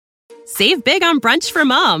Save big on brunch for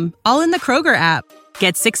mom, all in the Kroger app.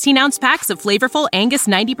 Get 16-ounce packs of flavorful Angus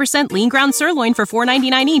 90% lean ground sirloin for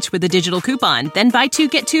 $4.99 each with a digital coupon. Then buy 2,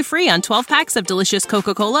 get 2 free on 12 packs of delicious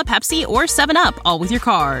Coca-Cola, Pepsi, or 7-Up, all with your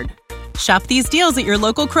card. Shop these deals at your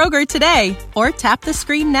local Kroger today, or tap the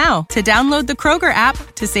screen now to download the Kroger app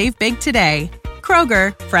to save big today.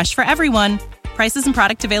 Kroger, fresh for everyone. Prices and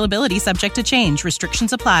product availability subject to change.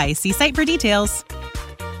 Restrictions apply. See site for details.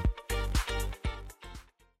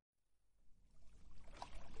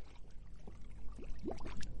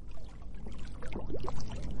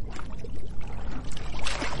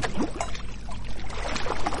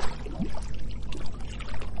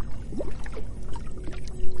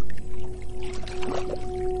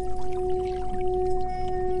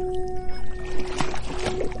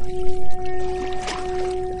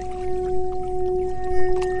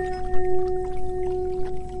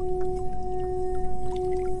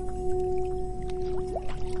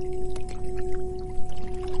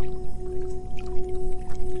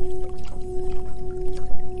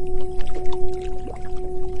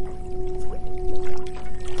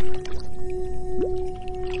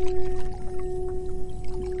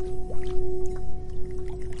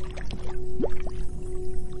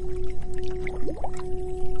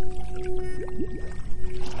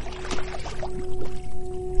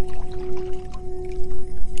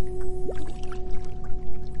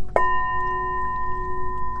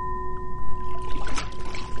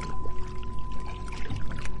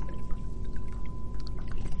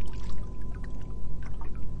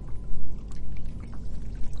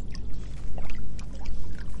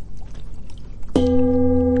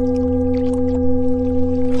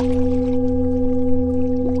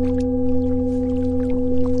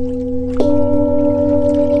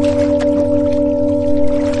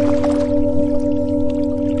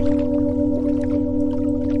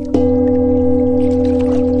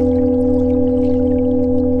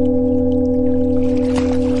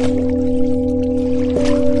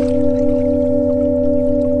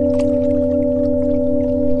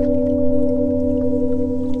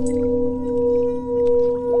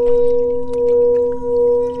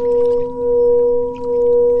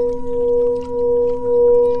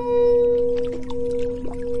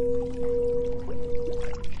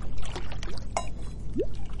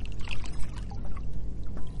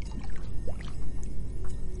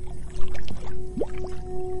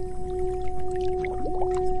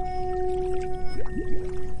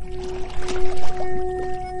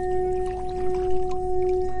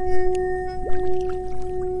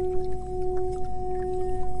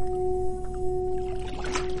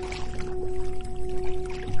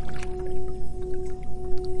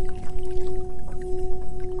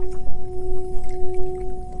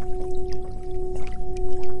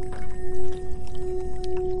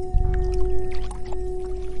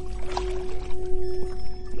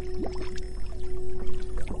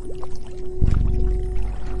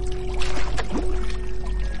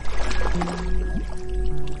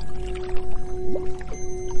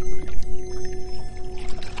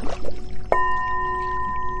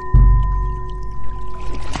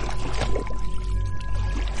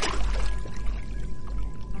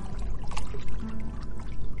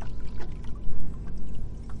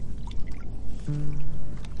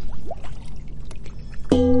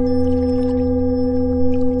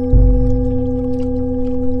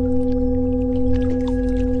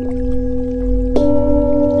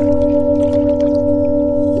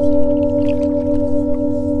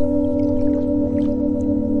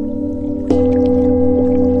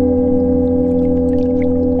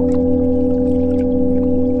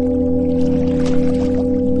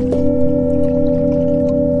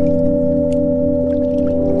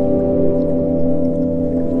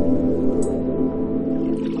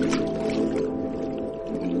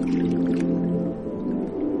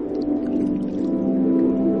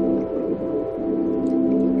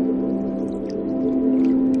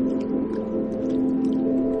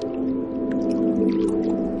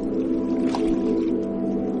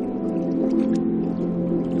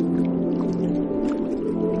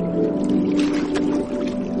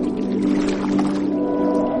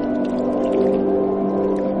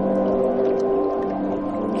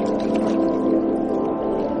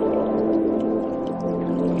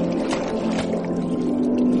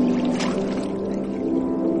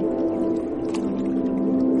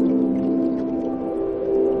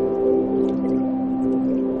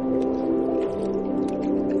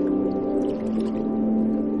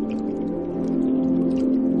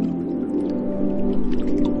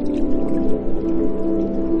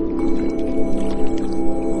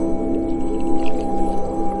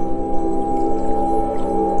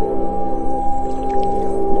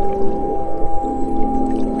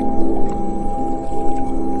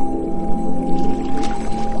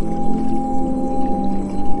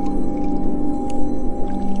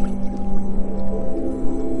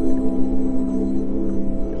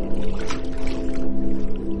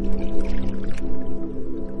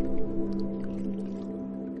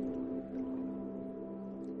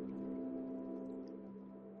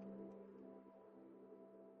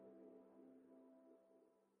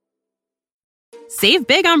 Save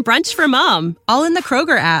big on brunch for mom, all in the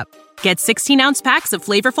Kroger app. Get 16-ounce packs of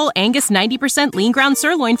flavorful Angus 90% lean ground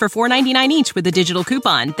sirloin for $4.99 each with a digital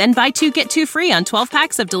coupon. Then buy 2, get 2 free on 12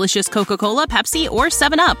 packs of delicious Coca-Cola, Pepsi, or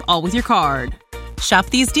 7UP, all with your card. Shop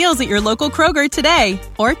these deals at your local Kroger today,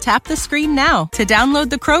 or tap the screen now to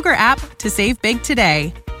download the Kroger app to save big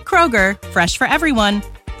today. Kroger, fresh for everyone.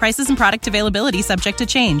 Prices and product availability subject to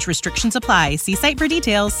change. Restrictions apply. See site for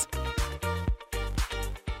details.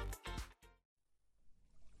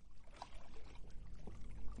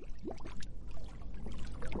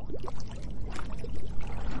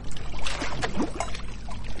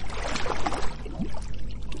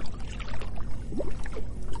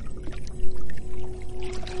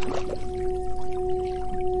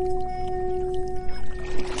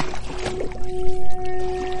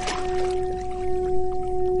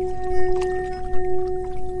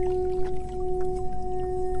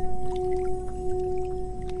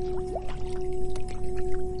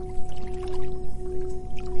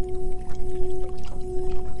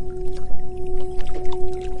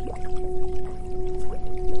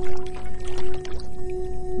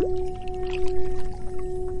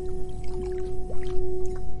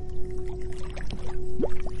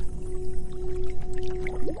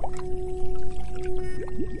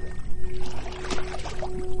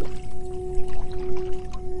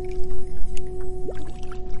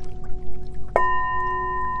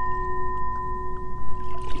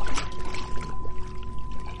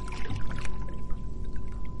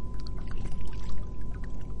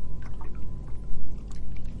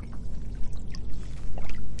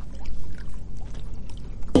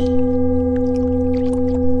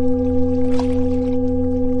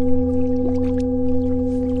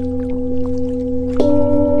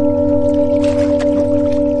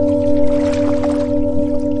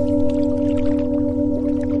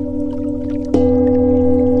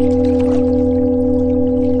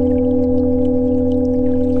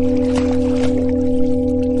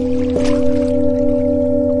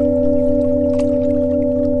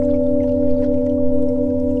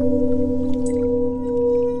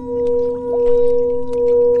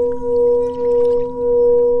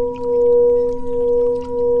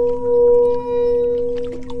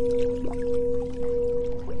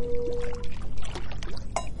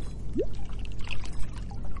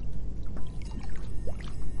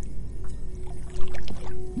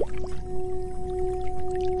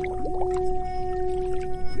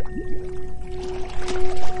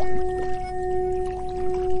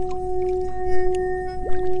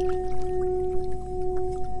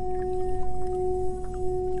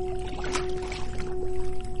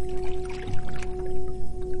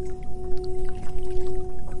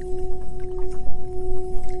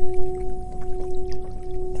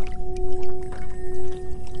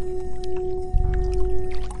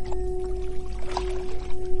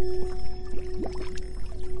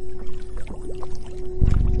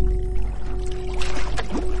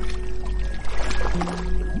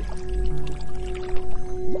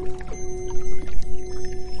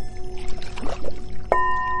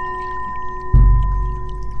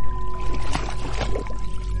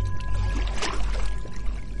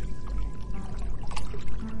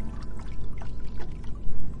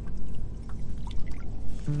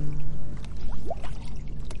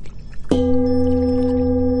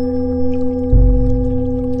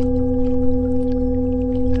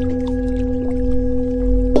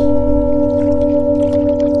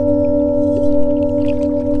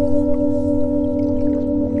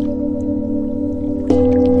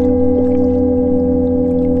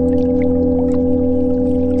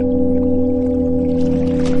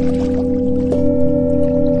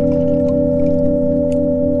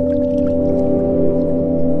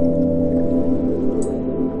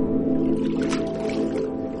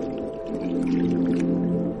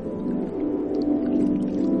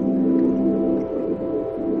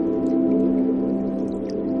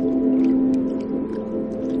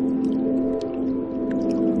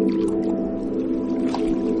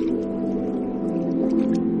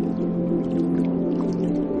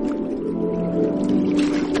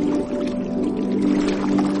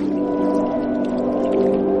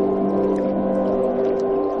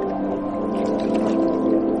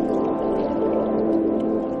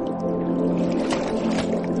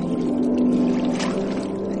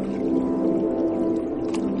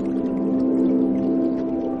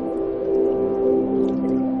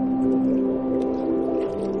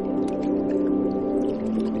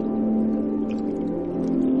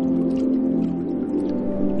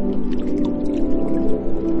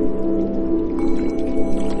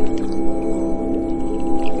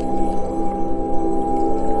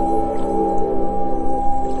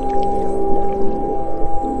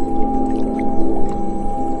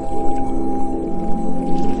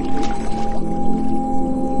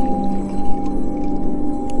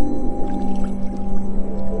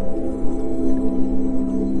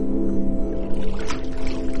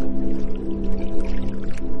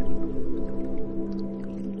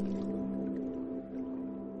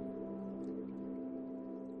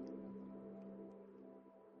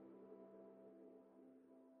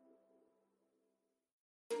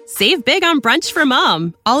 Save big on brunch for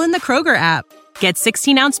mom, all in the Kroger app. Get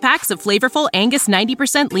 16-ounce packs of flavorful Angus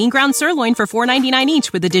 90% lean ground sirloin for $4.99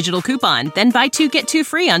 each with a digital coupon. Then buy 2, get 2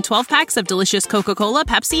 free on 12 packs of delicious Coca-Cola,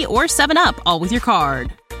 Pepsi, or 7-Up, all with your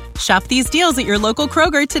card. Shop these deals at your local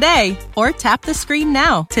Kroger today, or tap the screen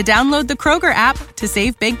now to download the Kroger app to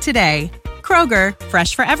save big today. Kroger,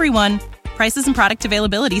 fresh for everyone. Prices and product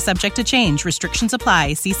availability subject to change. Restrictions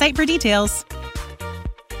apply. See site for details.